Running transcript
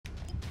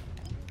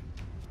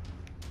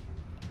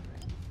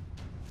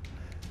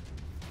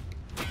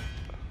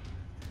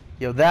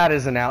Yo, that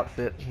is an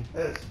outfit.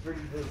 That's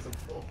pretty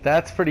visible.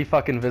 That's pretty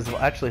fucking visible.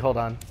 Actually, hold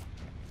on.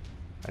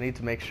 I need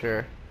to make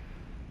sure.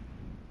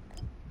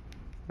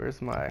 Where's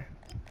my...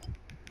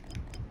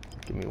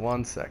 Give me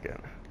 1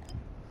 second.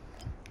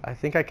 I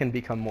think I can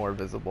become more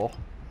visible.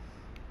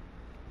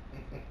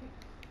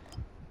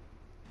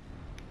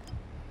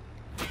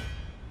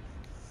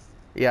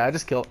 Yeah, I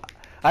just kill.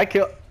 I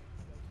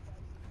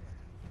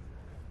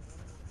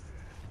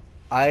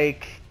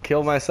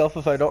kill myself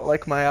if I don't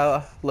like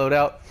my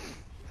loadout.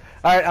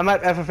 All right, I'm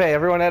at FFA.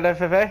 Everyone at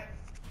FFA?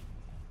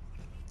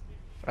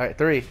 All right,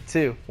 3,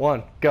 2,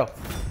 1, go.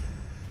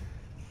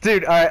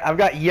 Dude, all right, I've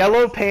got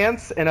yellow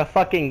pants and a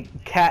fucking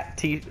cat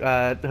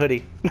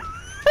hoodie.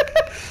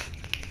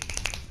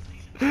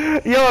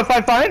 Yo, if I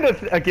find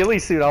a ghillie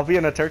suit, I'll be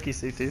in a turkey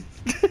suit, dude.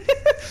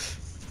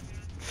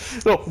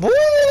 So,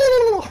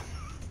 woo!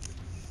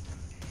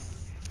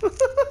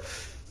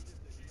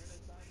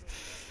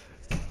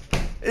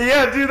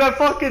 Yeah, dude, that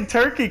fucking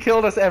turkey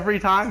killed us every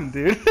time,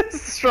 dude.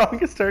 It's the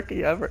strongest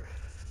turkey ever.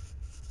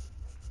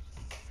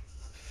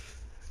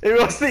 It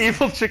was the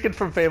evil chicken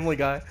from Family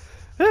Guy.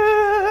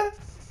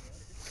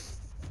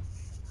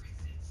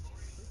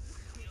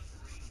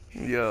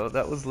 Yo,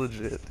 that was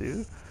legit,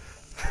 dude.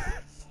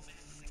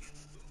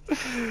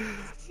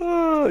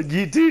 Oh,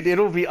 dude,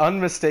 it'll be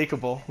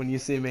unmistakable when you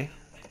see me.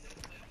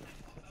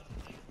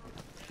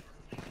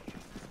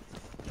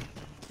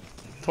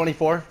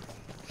 24.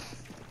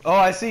 Oh,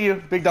 I see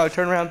you. Big dog,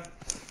 turn around.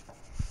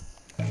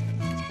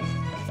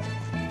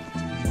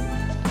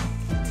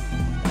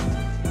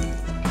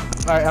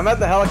 Alright, I'm at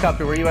the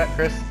helicopter. Where you at,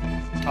 Chris?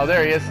 Oh,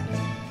 there he is.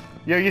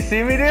 Yo, you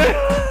see me, dude?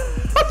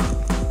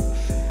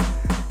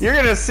 You're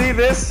gonna see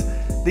this.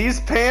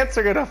 These pants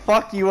are gonna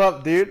fuck you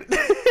up, dude.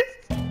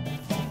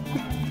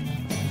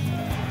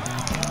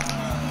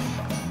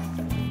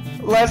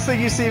 Last thing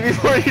you see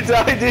before you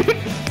die, dude.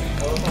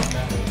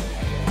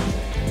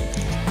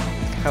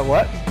 How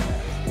what?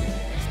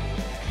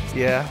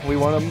 Yeah, we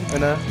won them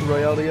in a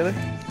Royale together.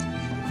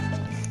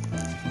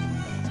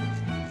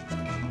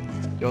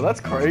 Yo, that's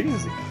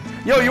crazy.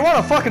 Yo, you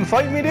wanna fucking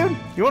fight me, dude?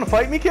 You wanna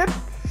fight me, kid?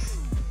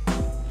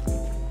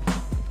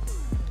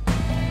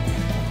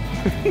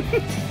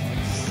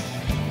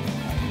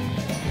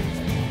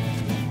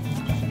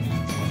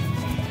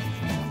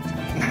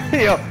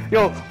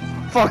 Yo,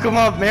 fuck him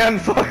up, man.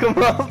 Fuck him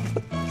up.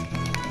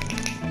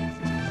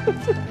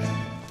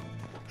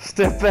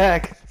 Step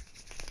back.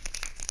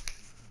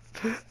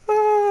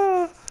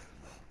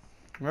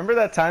 Remember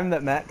that time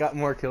that Matt got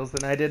more kills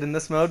than I did in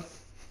this mode?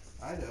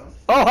 I don't.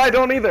 Oh, I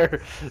don't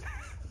either.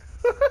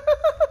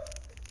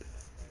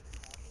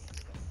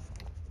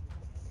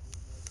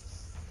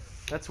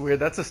 That's weird.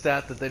 That's a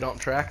stat that they don't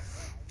track.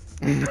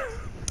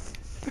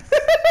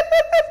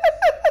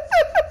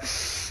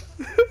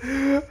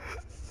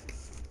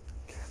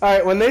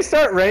 Alright, when they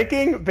start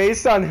ranking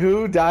based on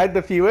who died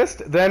the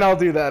fewest, then I'll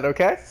do that,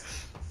 okay?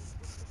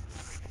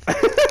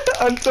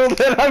 Until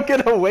then, I'm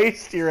gonna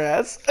waste your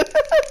ass.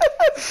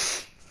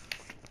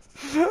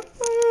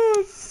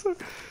 Oh, so...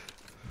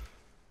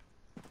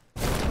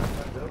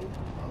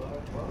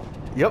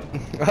 Yep.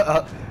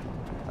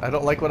 I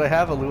don't like what I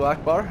have, Allahu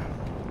Akbar.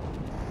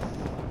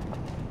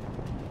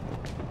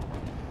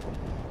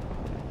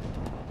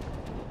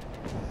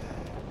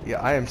 Yeah,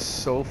 I am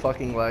so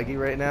fucking laggy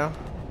right now.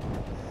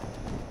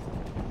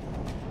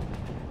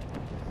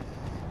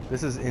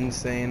 This is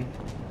insane.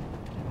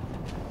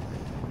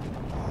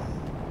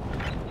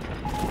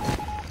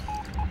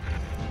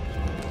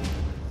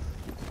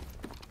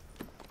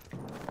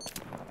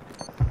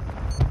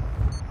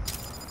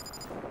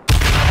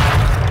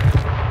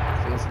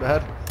 Feels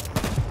bad.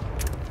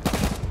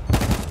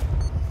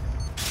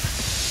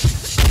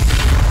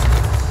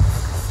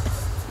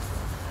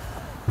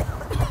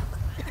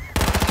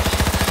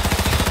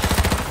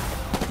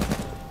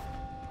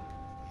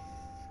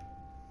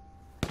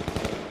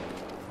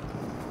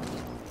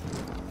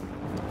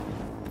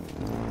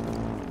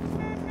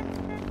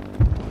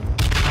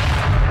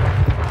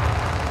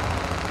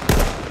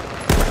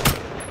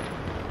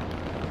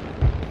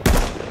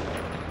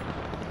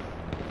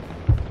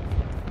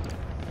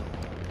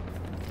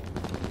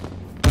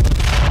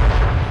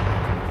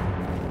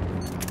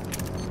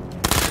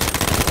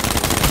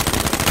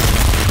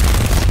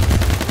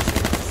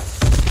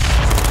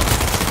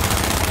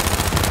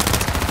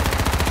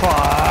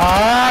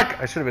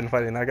 Fuck! I should have been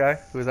fighting that guy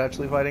who was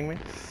actually fighting me.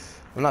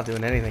 I'm not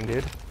doing anything,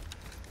 dude.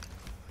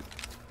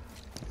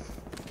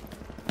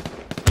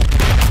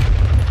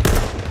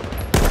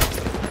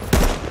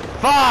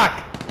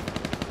 Fuck!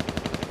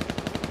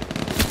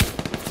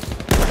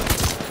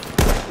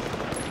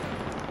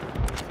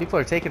 People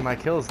are taking my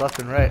kills left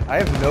and right. I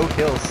have no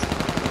kills.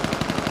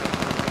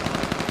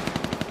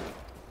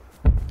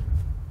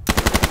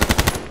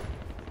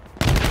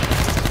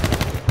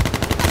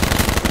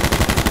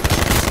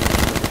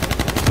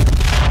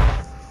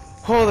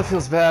 Oh, that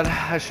feels bad.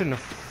 I shouldn't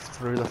have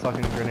threw the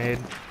fucking grenade.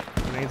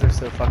 Grenades are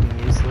so fucking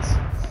useless.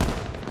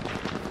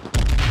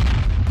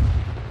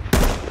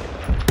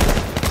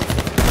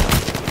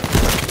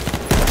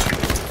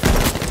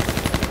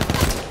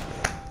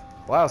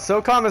 Wow,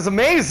 SOCOM is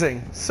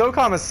amazing!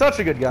 SOCOM is such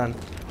a good gun.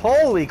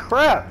 Holy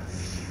crap!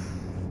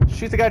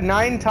 Shoot the guy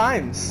 9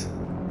 times.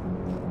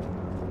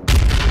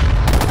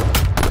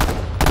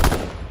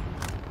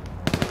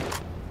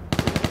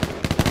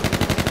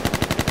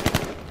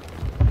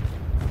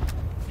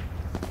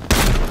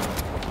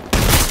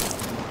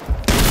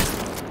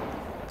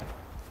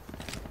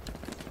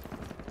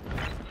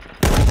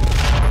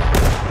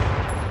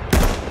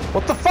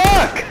 What the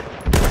fuck?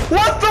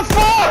 What the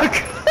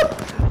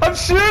fuck? I'm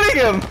shooting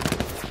him!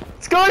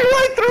 It's going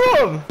right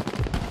through him!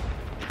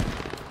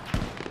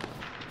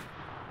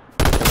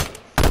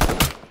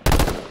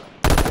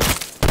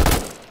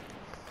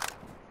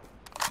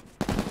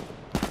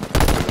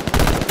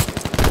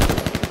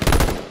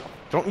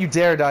 Don't you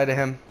dare die to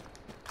him.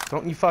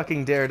 Don't you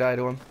fucking dare die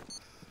to him.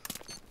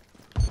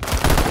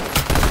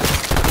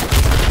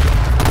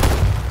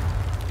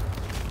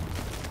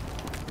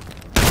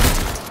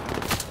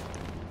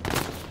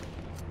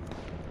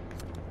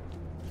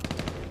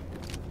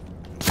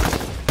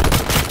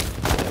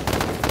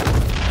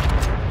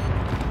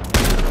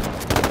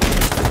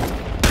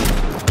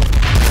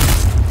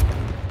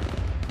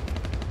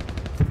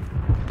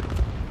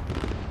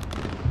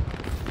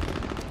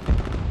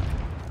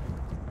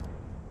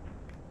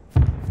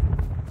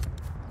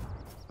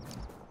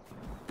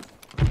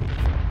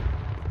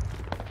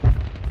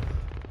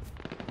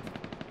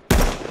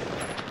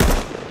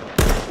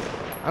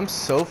 I'm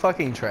so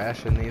fucking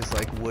trash in these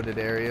like wooded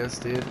areas,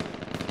 dude.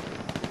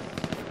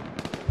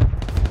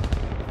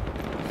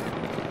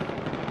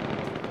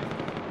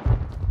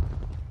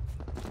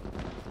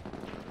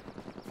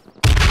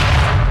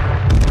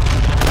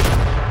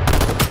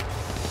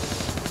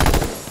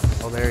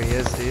 Oh, there he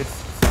is, dude.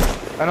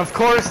 And of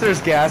course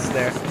there's gas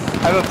there.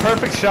 I have a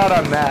perfect shot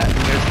on that, and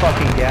there's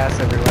fucking gas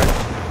everywhere.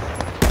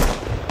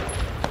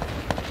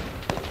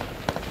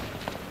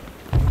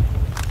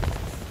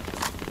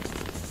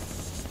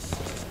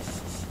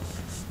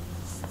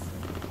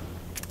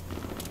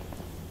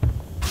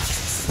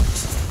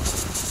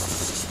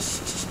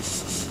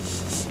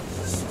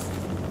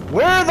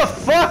 Where the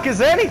fuck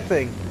is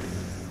anything?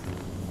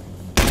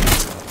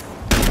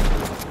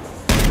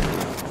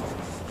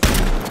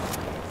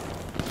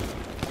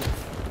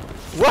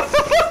 What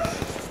the fuck?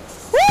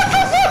 What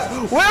the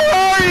fuck? Where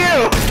are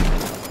you?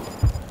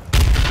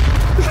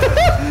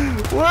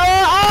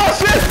 Where? Oh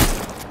shit!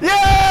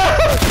 Yeah!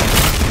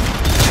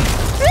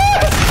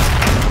 Yes!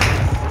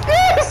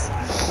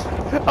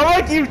 Yes! I'm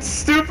like, you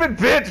stupid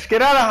bitch!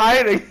 Get out of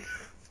hiding!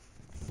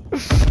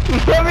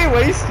 Let me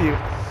waste you.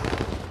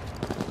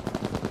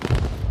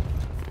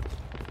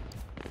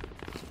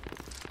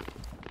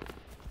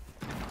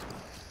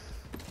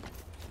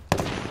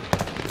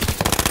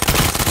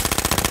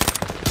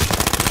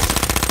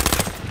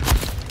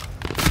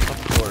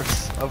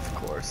 Of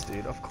course,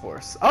 dude, of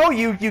course. Oh,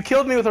 you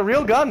killed me with a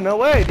real gun? No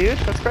way, dude.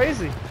 That's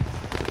crazy.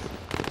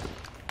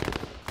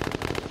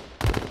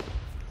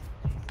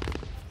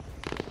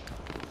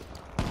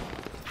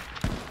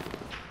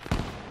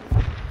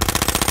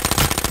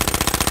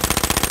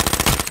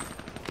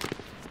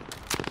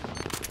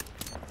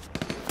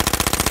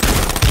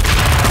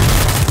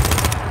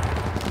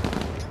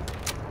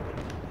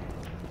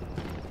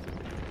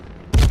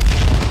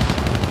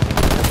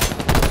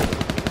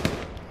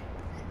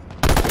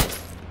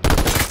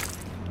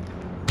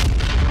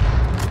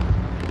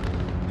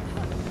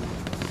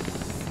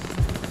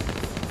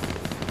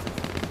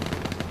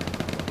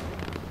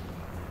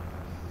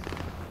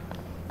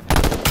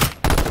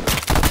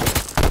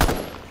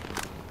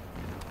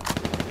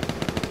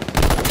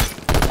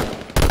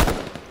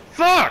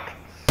 Fuck!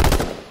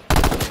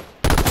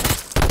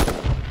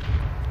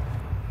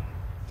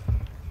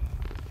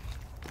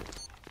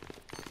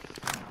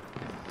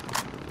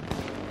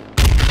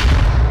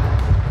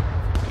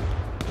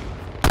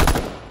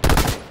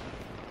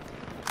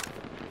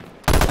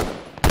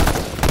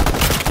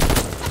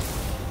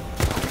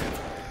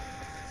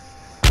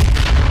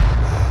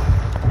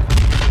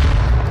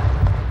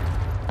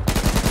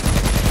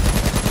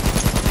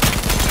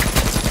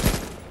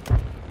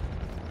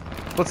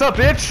 What's up,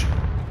 bitch?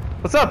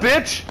 What's up,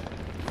 bitch?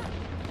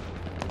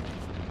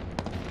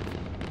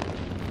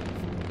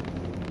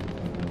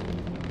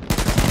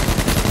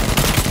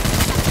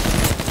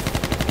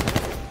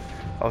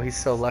 Oh, he's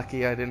so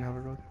lucky I didn't have a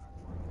road.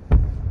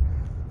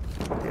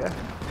 Yeah.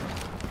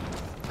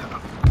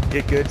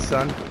 Get good,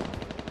 son.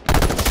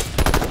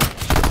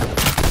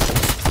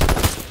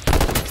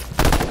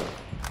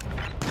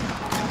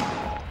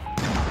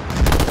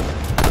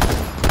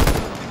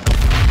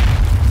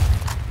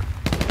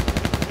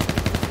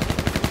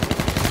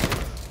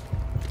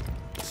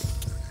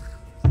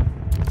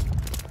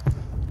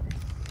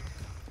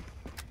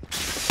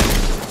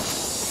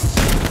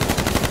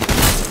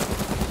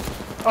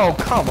 Oh,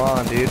 come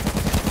on, dude.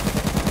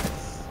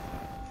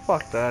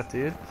 Fuck that,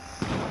 dude.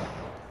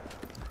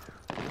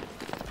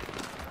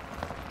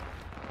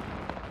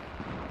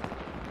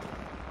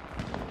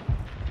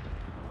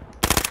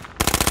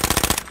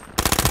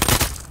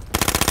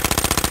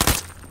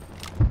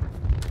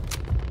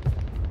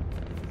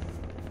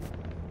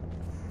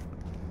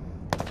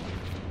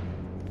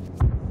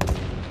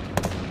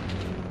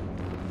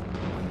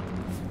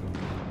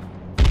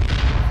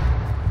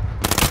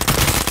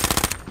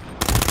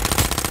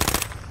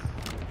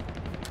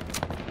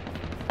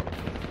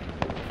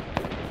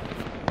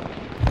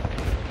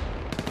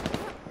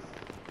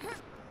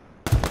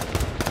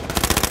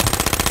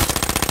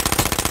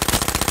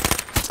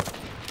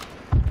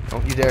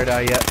 you dare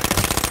die yet.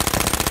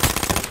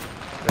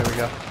 There we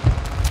go.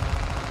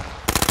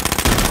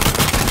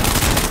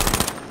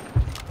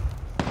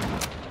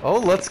 Oh,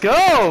 let's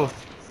go!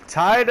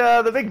 Tied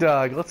the big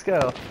dog. Let's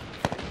go.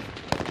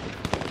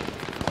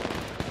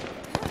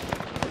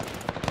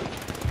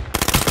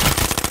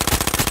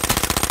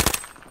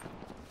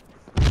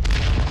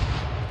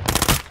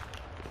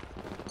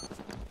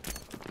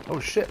 Oh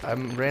shit, I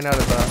ran out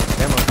of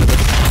ammo for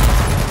this.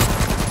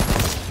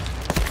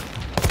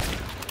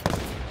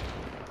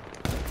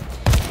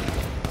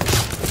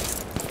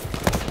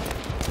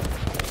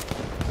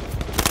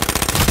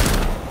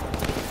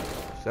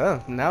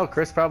 So, now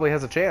Chris probably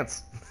has a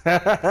chance. Oh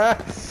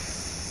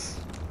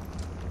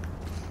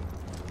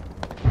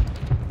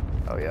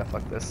yeah,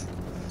 fuck this.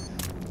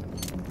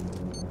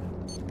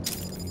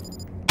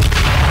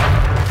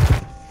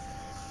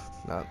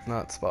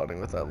 Not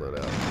spotting with that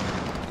loadout.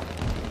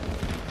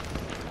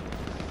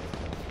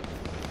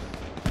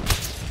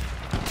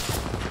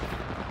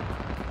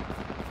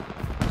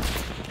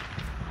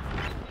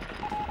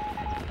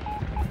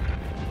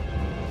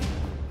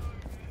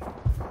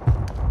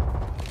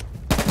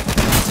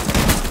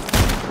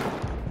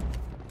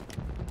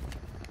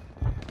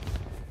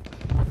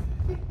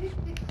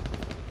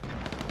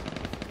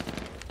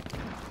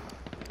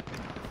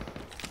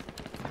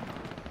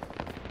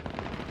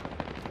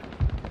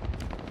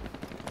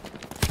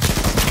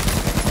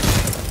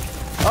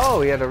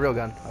 Oh, he had a real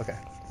gun. Okay.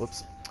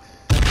 Whoops.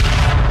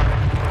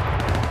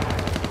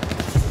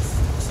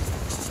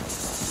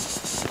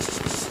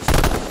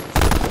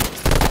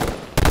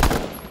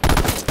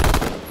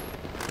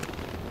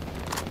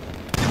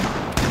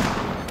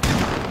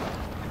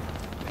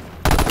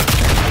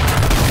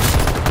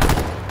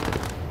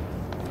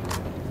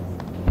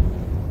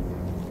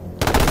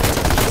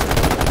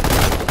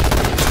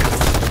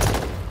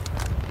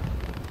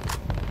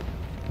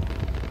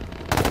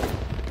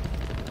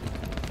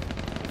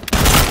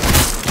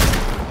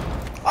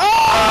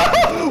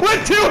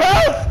 With 2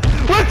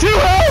 health! With 2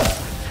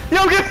 health!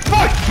 Yo, get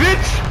fucked,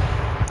 bitch!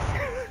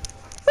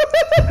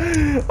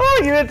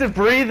 Oh, you had to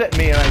breathe at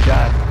me and I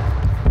died.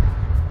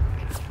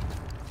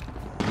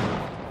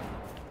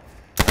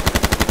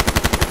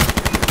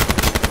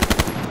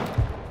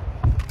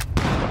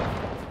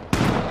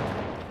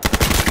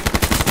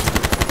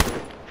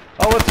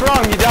 Oh, what's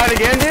wrong? You died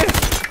again, dude?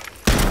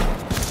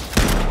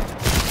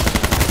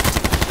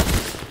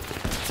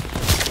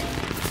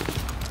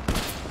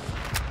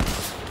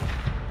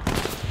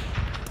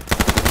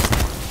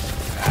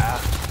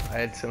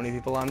 I had so many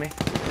people on me.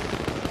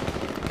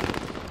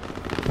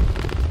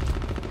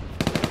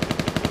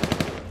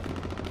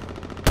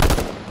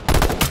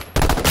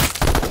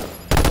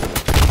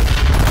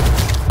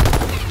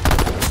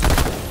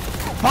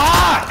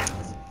 Fuck!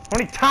 How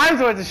many times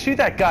do I have to shoot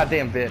that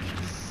goddamn bitch?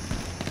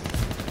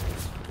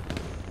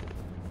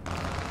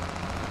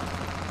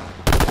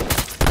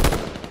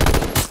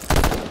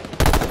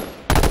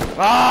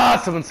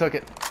 Ah, someone took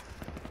it.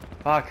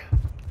 Fuck.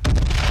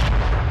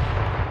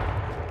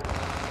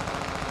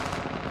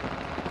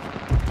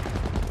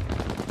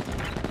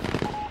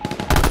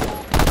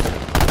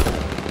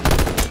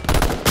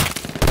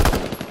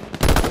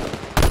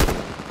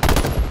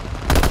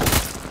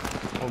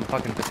 Oh, I'm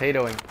fucking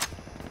potatoing.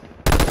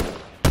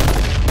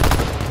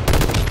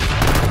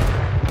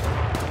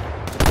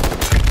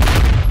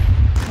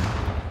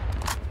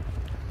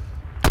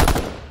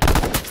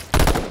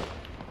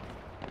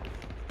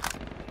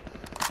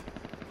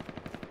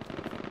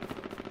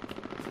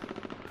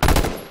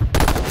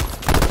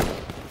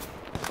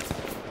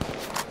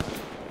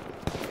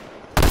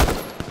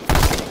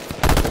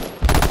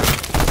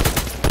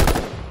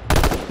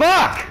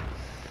 Fuck!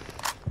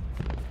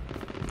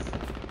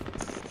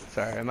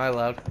 Sorry, am I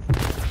loud?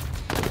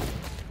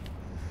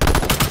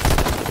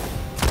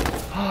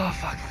 Oh,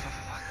 fuck, fuck,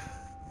 fuck.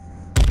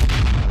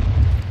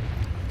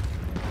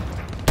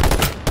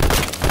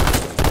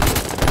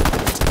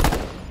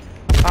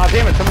 Ah,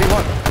 damn it, somebody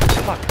won.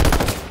 Fuck.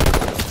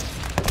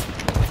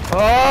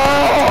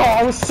 Oh,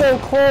 I was so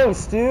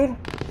close, dude.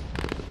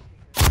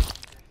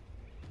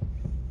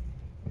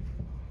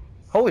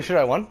 Holy shit,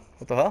 I won.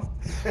 What the hell?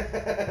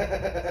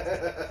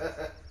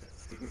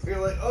 You're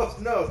like, oh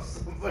no,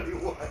 somebody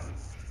won.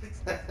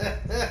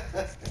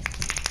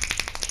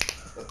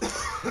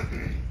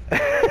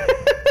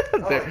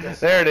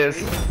 There it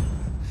is.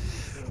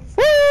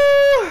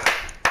 Woo!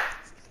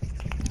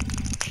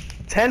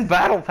 10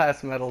 battle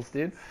pass medals,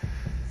 dude.